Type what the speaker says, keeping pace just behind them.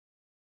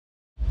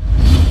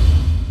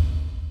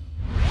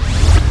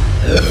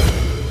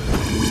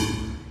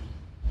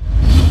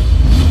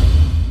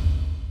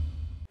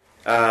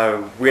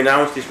we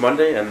announced this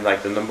Monday, and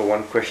like the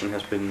 #1 question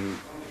has been,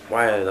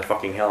 why the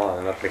fucking hell are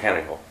they not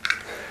mechanical?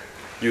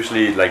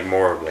 Usually like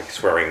more like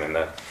swearing than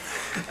that.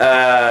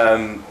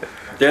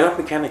 They're not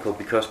mechanical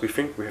because we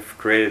think we have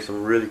created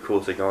some really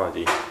cool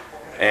technology,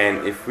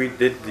 and if we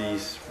did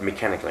these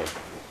mechanically,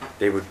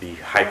 they would be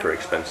hyper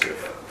expensive.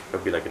 It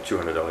would be like a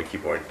 $200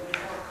 keyboard,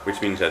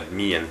 which means that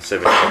me and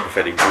 7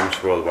 pathetic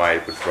groups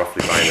worldwide would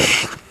roughly buy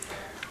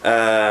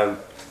them.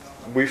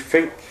 We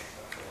think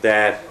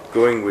that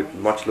going with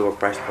much lower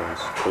price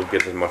points will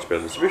get us much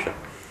better distribution,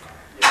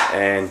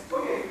 and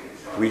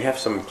we have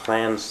some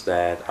plans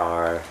that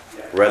are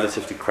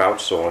relatively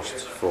crowdsourced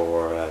for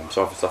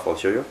some of the stuff I'll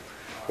show you,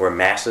 where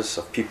masses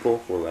of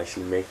people will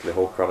actually make the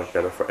whole product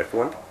better for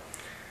everyone.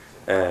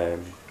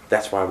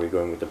 That's why we're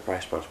going with the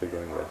price points we're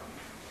going with.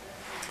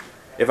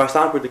 If I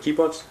start with the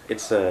keyboards,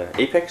 it's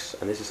APEX,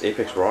 and this is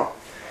APEX Raw.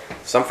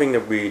 Something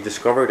that we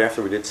discovered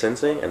after we did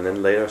Sensei, and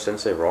then later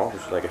Sensei Raw,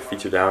 which is like a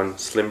feature-down,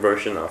 slim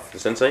version of the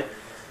Sensei,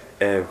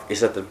 is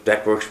that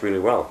that works really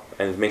well.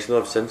 And it makes a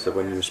lot of sense that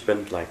when you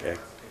spend like a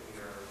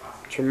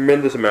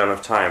tremendous amount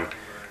of time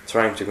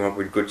trying to come up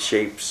with good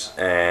shapes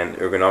and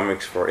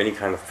ergonomics for any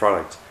kind of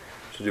product,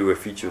 to do a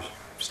feature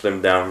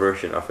slimmed down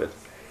version of it.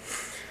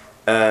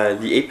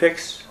 The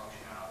APEX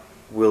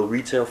will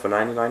retail for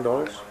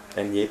 $99,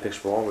 and the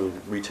APEX Raw will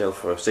retail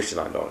for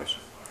 $69.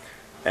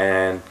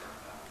 And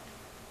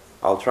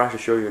I'll try to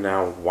show you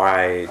now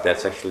why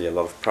that's actually a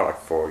lot of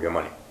product for your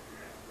money.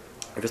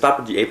 If I start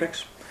with the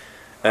APEX,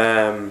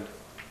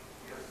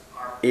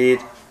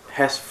 it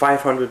has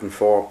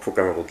 504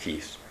 programmable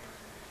keys.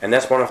 And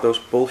that's one of those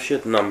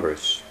bullshit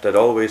numbers that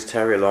always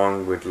tarry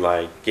along with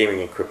like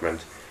gaming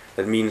equipment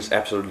that means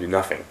absolutely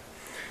nothing.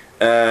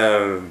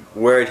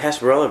 Where it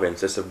has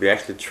relevance is that we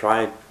actually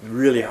tried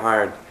really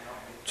hard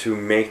to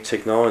make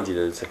technology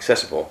that is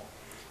accessible.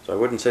 So I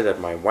wouldn't say that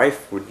my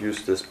wife would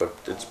use this, but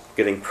it's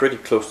getting pretty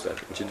close to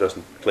that, and she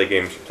doesn't play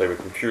games or play with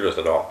computers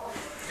at all.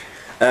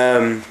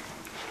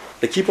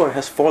 The keyboard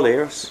has 4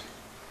 layers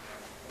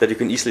that you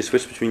can easily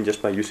switch between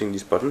just by using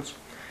these buttons.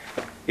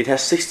 It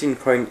has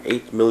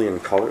 16.8 million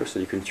colors that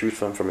you can choose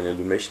from an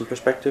illumination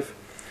perspective.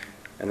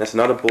 And that's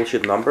not a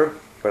bullshit number,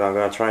 but I'm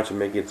going to try to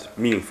make it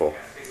meaningful.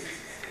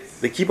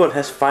 The keyboard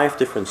has 5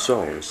 different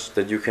zones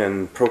that you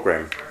can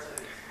program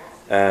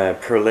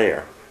per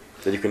layer,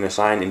 that you can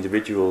assign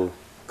individual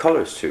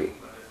colors to.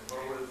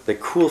 The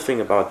cool thing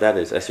about that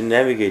is, as you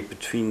navigate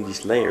between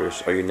these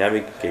layers, or you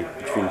navigate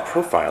between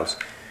profiles,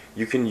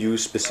 you can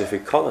use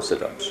specific color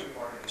setups.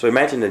 So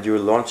imagine that you're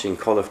launching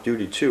Call of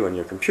Duty 2 on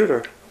your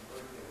computer.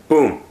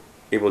 Boom!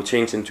 It will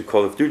change into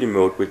Call of Duty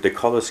mode with the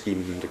color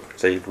scheme,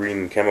 say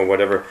green, camo,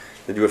 whatever,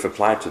 that you have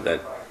applied to that.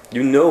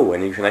 You know,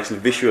 and you can actually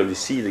visually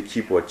see the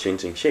keyboard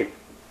changing shape.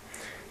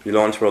 You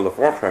launch World of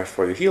Warcraft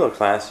for your healer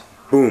class,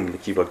 boom, the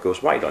keyboard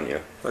goes white on you.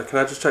 Can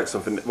I just check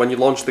something? When you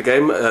launch the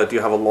game, do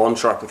you have a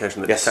launcher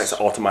application that detects it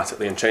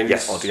automatically and changes?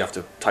 Yes. Or do you have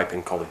to type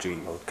in Call of Duty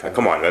mode?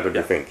 Come on, what do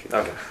you think?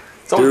 Okay.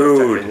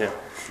 Dude! Yeah.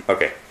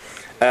 Okay.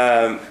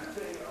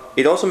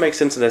 It also makes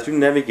sense that as you're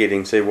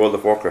navigating, say, World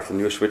of Warcraft, and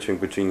you're switching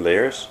between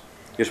layers,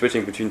 you're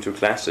switching between 2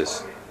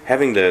 classes.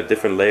 Having the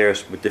different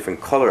layers with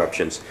different color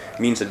options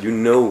means that you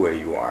know where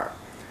you are.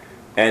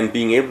 And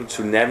being able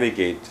to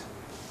navigate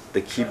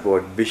the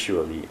keyboard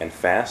visually and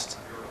fast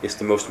is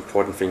the most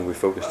important thing we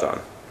focused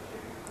on.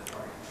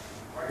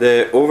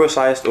 The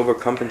oversized,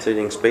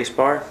 overcompensating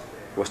spacebar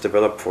was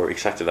developed for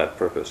exactly that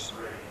purpose,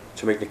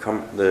 to make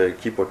the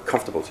keyboard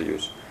comfortable to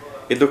use.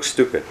 It looks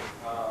stupid,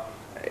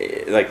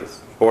 like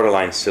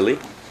borderline silly,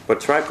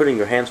 but try putting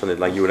your hands on it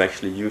like you would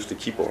actually use the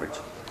keyboard.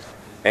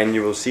 And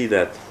you will see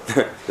that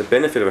the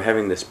benefit of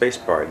having the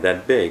spacebar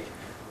that big,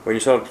 when you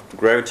sort of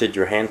gravitate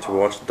your hand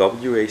towards the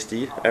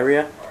WASD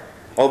area,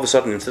 all of a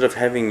sudden, instead of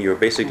having your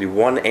basically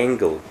one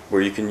angle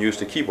where you can use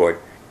the keyboard,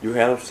 you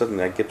all of a sudden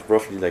get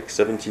roughly like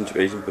 17 to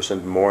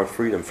 18% more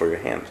freedom for your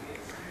hand.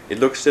 It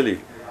looks silly,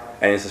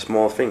 and it's a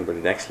small thing, but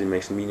it actually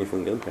makes a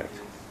meaningful impact.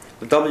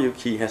 The W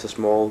key has 2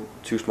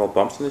 small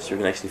bumps in it, so you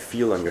can actually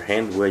feel on your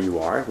hand where you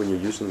are when you're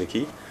using the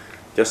key.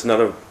 Just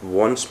another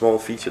one small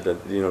feature that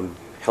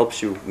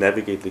helps you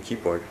navigate the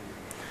keyboard.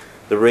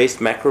 The raised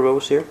macro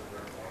rows here,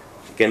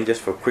 again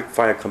just for quick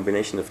fire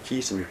combination of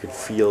keys, and you can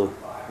feel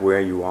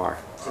where you are.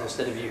 So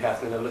instead of you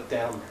having to look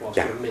down whilst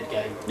you're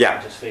mid-game, you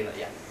just feel it,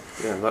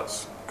 Yeah,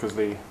 that's because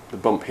the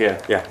bump here,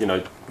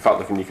 without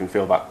looking you can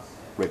feel that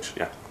ridge,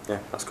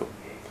 that's cool.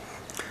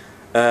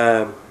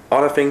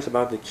 Other things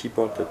about the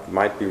keyboard that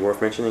might be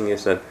worth mentioning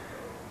is that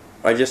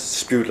I just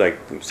spewed like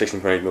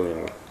 16.8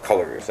 million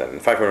colors and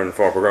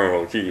 504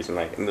 programmable keys, and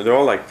they're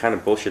all like kind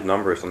of bullshit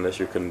numbers unless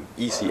you can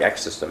easily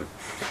access them.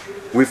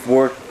 We've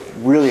worked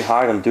really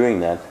hard on doing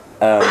that.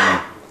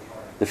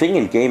 The thing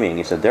in gaming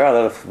is that there are a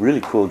lot of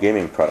really cool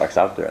gaming products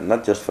out there,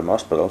 not just from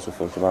us but also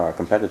from some of our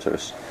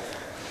competitors.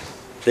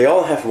 They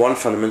all have one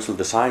fundamental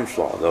design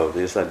flaw though,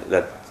 is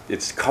that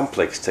it's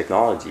complex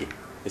technology.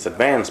 It's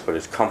advanced but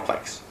it's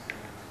complex.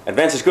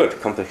 Advanced is good,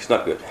 complex is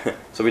not good.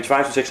 So we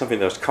try to take something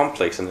that's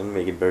complex and then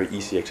make it very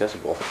easy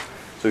accessible.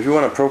 So if you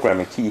want to program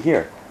a key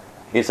here,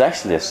 it's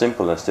actually as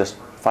simple as just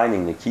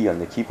finding the key on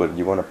the keyboard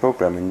you want to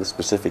program. In this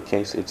specific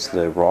case, it's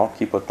the raw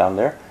keyboard down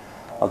there.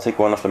 I'll take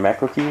one of the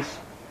macro keys,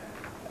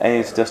 and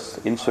it's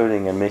just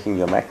inserting and making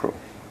your macro.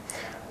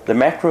 The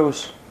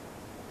macros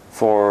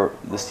for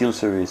the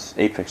SteelSeries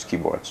APEX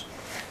keyboards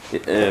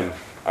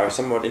are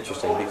somewhat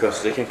interesting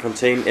because they can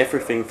contain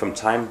everything from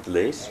time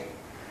delays.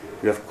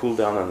 You have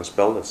cooldown on a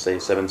spell, let's say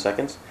 7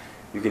 seconds.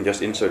 You can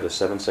just insert a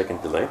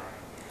 7-second delay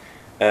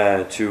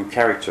to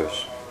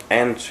characters,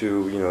 and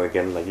to, you know,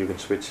 again, like you can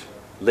switch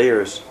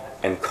layers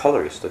and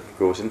colors that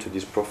goes into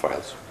these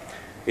profiles.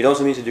 It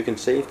also means that you can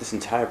save this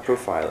entire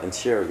profile and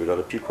share it with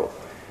other people,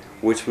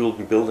 which we'll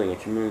be building a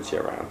community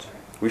around.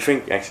 We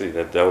think actually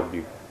that that would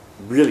be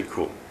really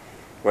cool.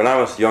 When I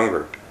was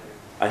younger,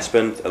 I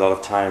spent a lot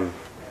of time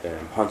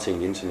hunting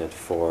the internet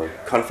for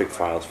config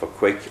files for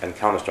Quake and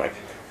Counter-Strike.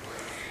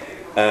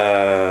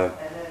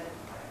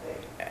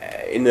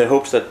 In the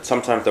hopes that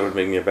sometimes that would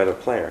make me a better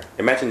player.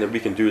 Imagine that we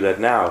can do that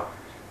now,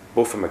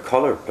 both from a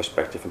color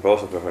perspective and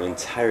also from an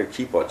entire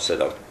keyboard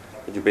setup,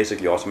 that you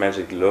basically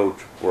automatically load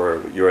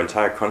where your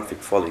entire config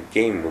for the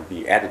game will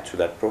be added to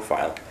that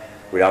profile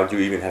without you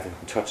even having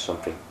to touch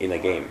something in a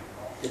game.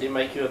 Did it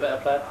make you a better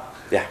player?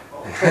 Yeah.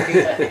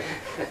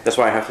 That's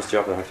why I have this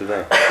job that I have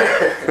today.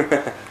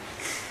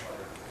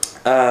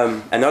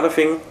 Another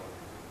thing,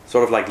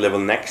 sort of like level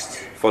next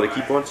for the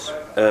keyboards,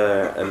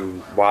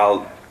 and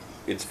while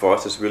it's for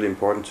us it's really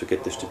important to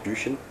get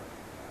distribution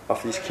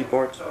of these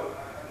keyboards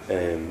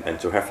and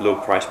to have low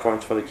price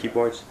points for the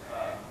keyboards,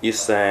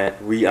 is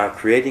that we are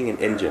creating an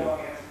engine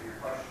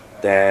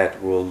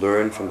that will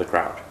learn from the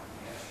crowd.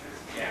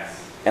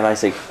 And I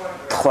say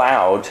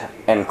cloud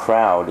and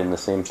crowd in the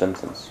same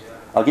sentence.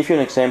 I'll give you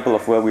an example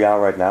of where we are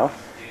right now,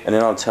 and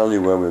then I'll tell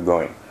you where we're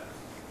going.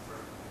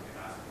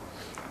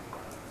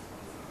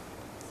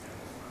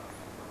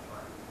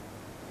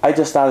 I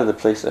just started a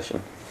play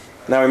session.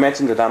 Now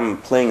imagine that I'm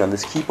playing on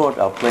this keyboard.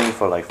 I'll play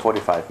for like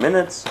 45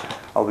 minutes.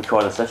 I'll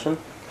record a session.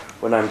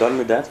 When I'm done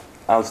with that,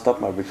 I'll stop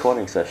my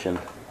recording session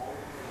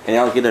and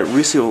I'll get a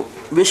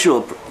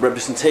visual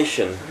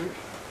representation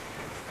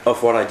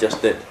of what I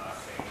just did.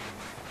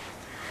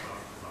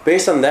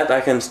 Based on that,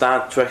 I can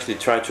start to actually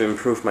try to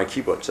improve my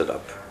keyboard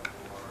setup.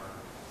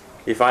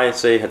 If I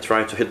say had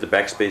tried to hit the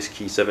backspace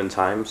key 7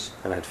 times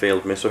and had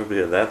failed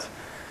miserably at that,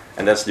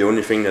 and that's the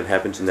only thing that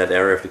happens in that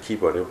area of the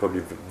keyboard, it will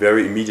probably be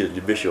very immediately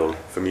visual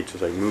for me to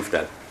like move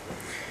that.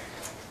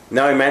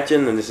 Now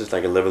imagine, and this is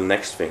like a level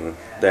next thing,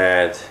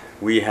 that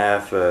we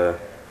have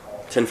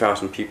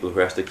 10,000 people who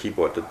has the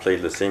keyboard that play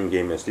the same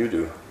game as you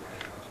do,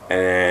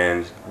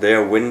 and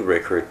their win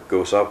record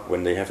goes up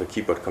when they have a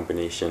keyboard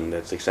combination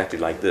that's exactly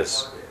like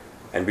this,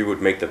 and we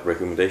would make that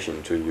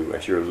recommendation to you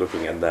as you're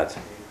looking at that.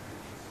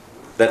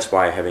 That's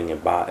why having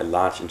a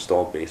large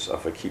install base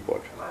of a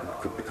keyboard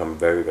could become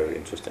very, very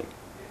interesting.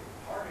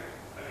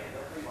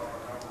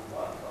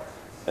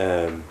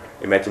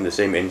 Imagine the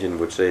same engine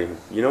would say,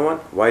 you know what,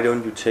 why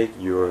don't you take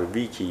your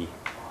V key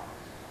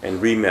and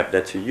remap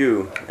that to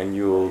you, and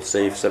you'll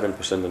save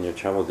 7% on your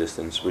travel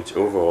distance, which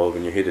overall,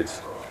 when you hit it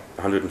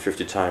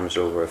 150 times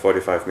over a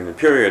 45-minute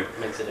period,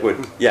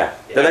 would,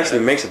 that actually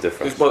makes a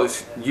difference. Well,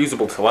 it's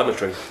usable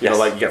telemetry, you know,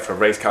 like you get for a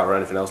race car or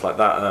anything else like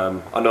that.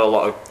 I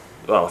know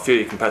a few of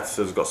your competitors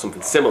have got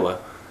something similar,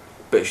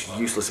 but it's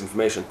useless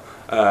information.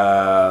 In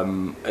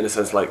a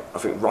sense, like I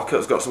think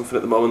Rocket's got something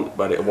at the moment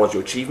where it awards you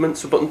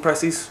achievements for button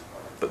presses,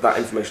 but that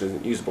information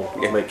isn't usable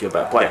to make you a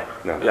better player.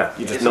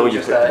 You just know you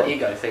click the button.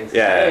 Ego thing.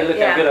 Hey, look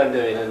how good I'm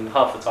doing, and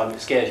half the time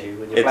it scares you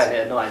when you're playing it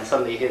at night and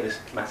suddenly you hear this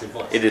massive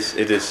voice. It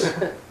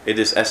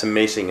is as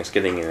amazing as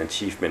getting an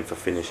achievement for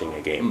finishing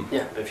a game.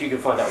 Yeah, but if you can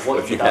find out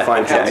what you've done,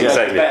 how to make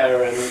it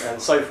better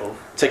and so forth.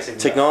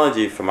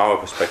 Technology, from our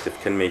perspective,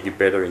 can make you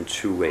better in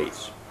 2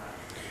 ways.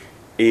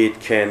 It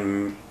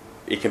can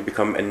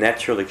become a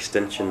natural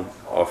extension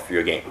of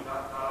your game.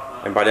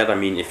 And by that I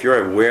mean, if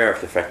you're aware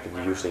of the fact that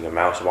you're using a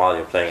mouse while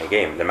you're playing a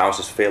game, the mouse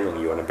is failing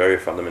you on a very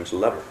fundamental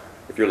level.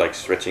 If you're like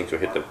stretching to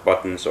hit the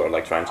buttons or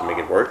like trying to make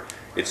it work,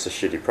 it's a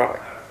shitty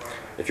product.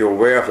 If you're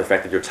aware of the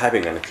fact that you're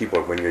typing on a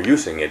keyboard when you're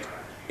using it,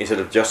 instead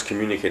of just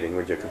communicating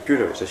with your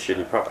computer, it's a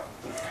shitty product.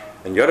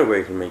 And the other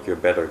way to make you a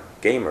better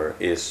gamer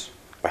is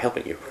by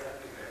helping you.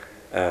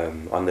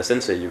 On the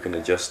sensor you can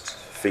adjust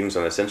things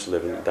on a sensor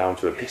level down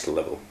to a pixel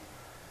level.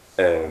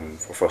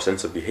 For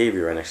sensor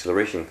behavior and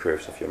acceleration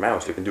curves of your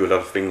mouse, you can do a lot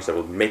of things that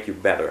will make you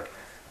better.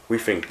 We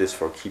think this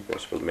for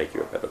keyboards will make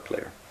you a better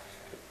player.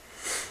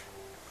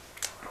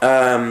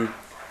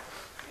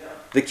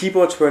 The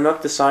keyboards were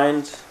not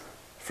designed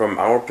from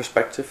our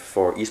perspective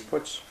for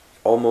esports.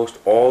 Almost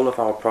all of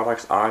our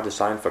products are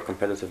designed for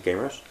competitive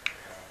gamers.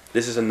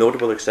 This is a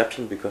notable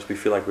exception because we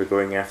feel like we're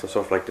going after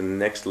sort of like the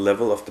next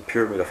level of the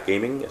pyramid of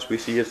gaming as we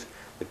see it.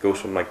 It goes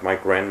from like my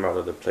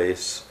grandmother that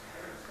plays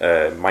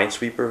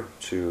Minesweeper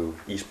to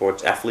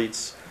esports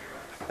athletes,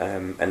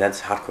 and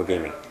that's hardcore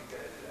gaming.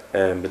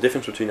 The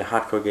difference between a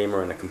hardcore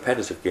gamer and a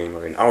competitive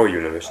gamer in our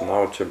universe, in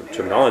our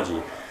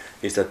terminology,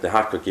 is that the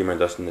hardcore gamer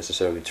doesn't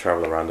necessarily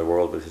travel around the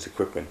world with his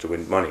equipment to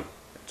win money,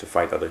 to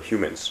fight other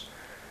humans.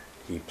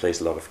 He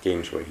plays a lot of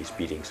games where he's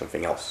beating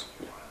something else.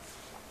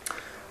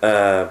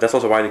 That's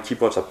also why the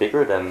keyboards are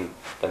bigger than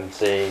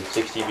say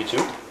 6GB2,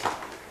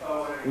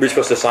 which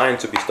was designed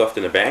to be stuffed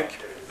in a bag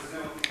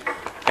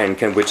and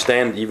can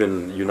withstand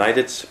even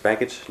United's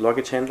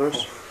luggage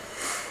handlers,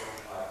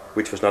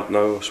 which was not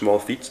no small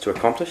feat to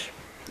accomplish.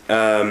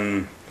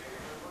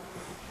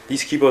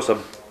 These keyboards are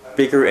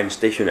bigger and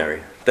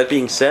stationary. That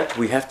being said,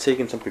 we have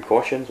taken some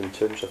precautions in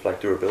terms of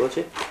like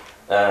durability.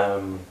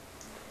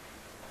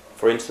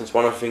 For instance,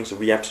 one of the things that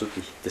we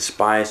absolutely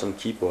despise on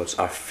keyboards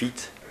are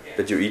feet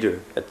that you either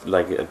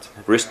at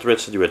wrist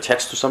threads that you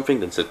attach to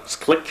something that says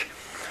click,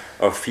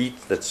 or feet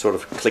that sort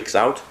of clicks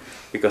out,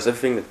 because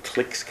everything that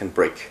clicks can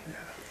break.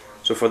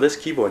 So for this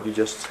keyboard, you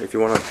just, if you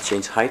want to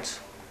change height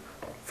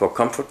for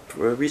comfort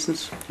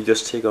reasons, you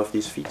just take off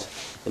these feet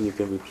and you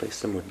can replace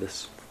them with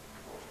this.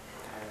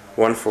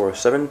 One for a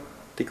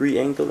 7-degree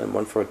angle and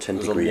one for a 10-degree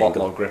angle. There's a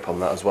lot more grip on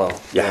that as well.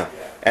 Yeah,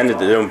 and they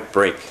don't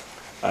break.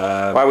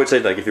 Well, I would say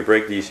like if you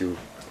break these, you.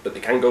 But they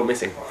can go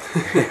missing.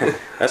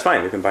 That's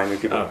fine. You can buy a new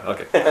keyboard. Oh,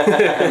 okay.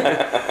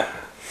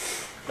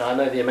 Now, I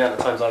know the amount of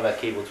times I've had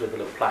keyboards with a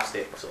little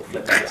plastic sort of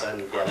flippers,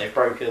 and yeah, they've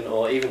broken,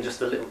 or even just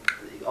a little.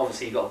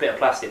 Obviously, you've got a bit of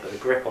plastic, but the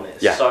grip on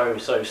it is so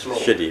small.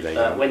 Shitty.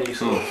 Like, when you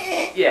sort of,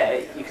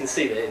 you can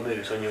see that it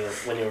moves when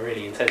you're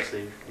really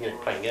intensely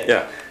playing games.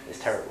 Yeah, it's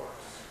terrible.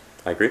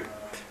 I agree.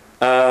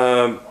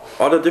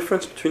 Other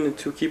difference between the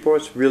two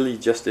keyboards really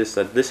just is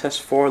that this has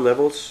 4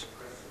 layers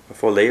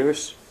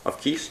of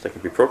keys that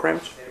can be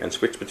programmed and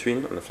switched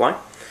between on the fly.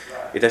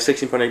 It has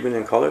 16.8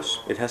 million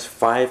colors. It has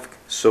 5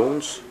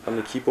 zones on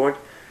the keyboard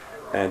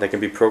that can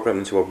be programmed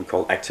into what we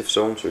call active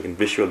zones, so you can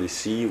visually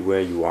see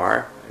where you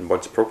are and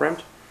what's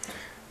programmed.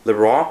 The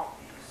raw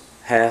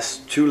has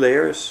 2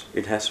 layers.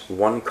 It has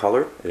 1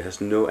 color. It has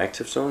no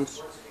active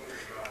zones.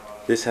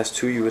 This has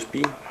 2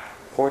 USB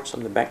ports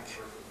on the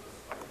back,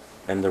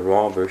 and the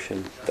raw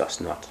version does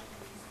not.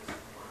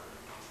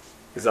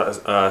 Is that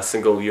a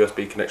single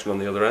USB connection on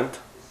the other end?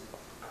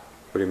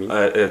 What do you mean?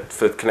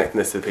 For connecting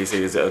this to the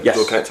PC, is it a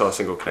dual connector or a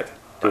single connector?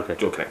 Dual connector.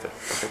 Dual connector.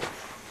 Okay.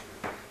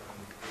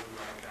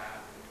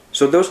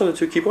 So those are the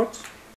 2 keyboards.